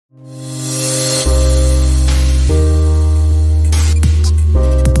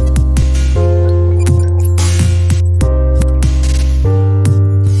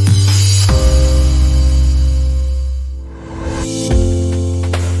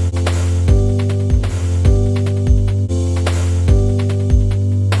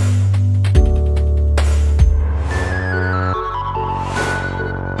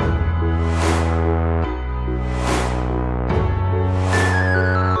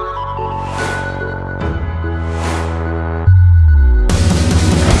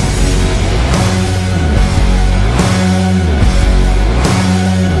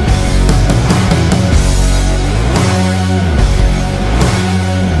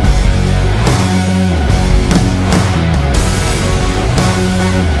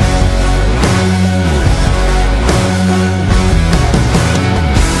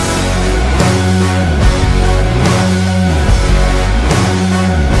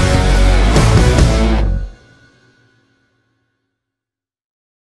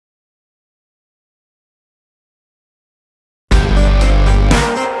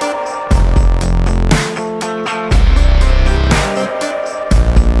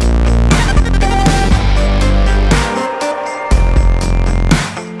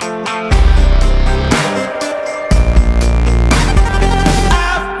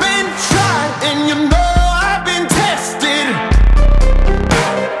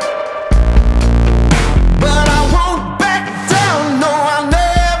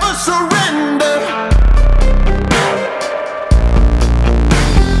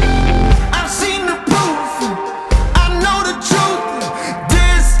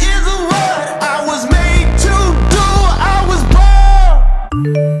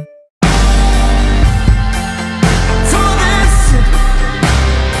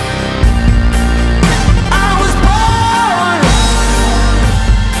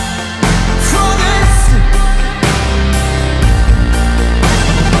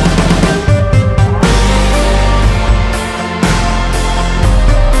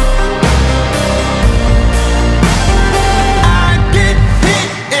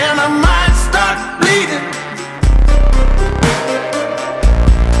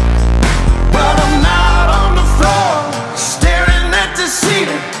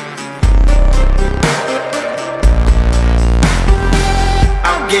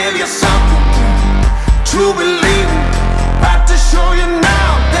you something to believe in. About to show you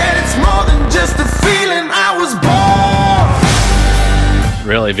now that it's more than just a feeling. I was born.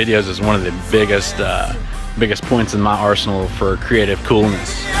 Really, videos is one of the biggest points in my arsenal for creative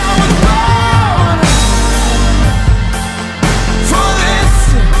coolness.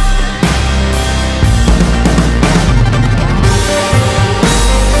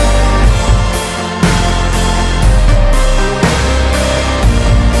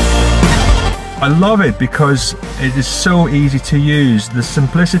 I love it because it is so easy to use. The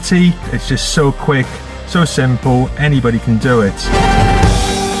simplicity, it's just so quick, so simple, anybody can do it.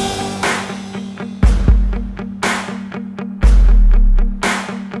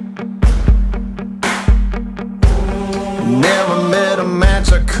 Never met a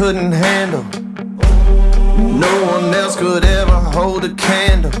match I couldn't handle. No one else could ever hold a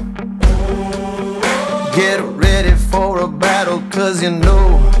candle. Get ready for a battle, 'cause you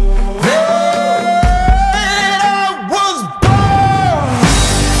know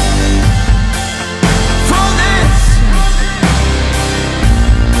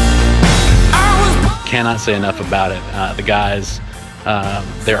cannot say enough about it. The guys,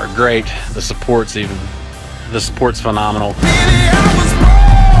 they are great. The support's phenomenal.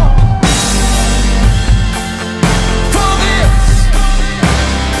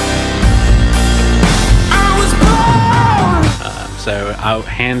 So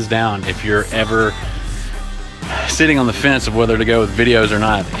hands down, if you're ever sitting on the fence of whether to go with videos or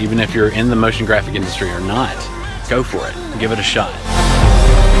not, even if you're in the motion graphic industry or not, go for it. Give it a shot.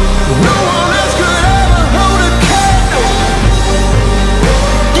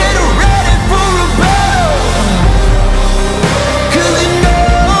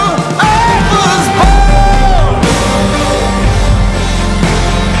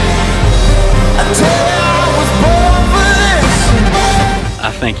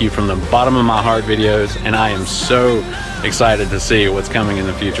 Thank you from the bottom of my heart, videos, and I am so excited to see what's coming in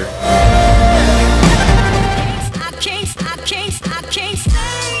the future.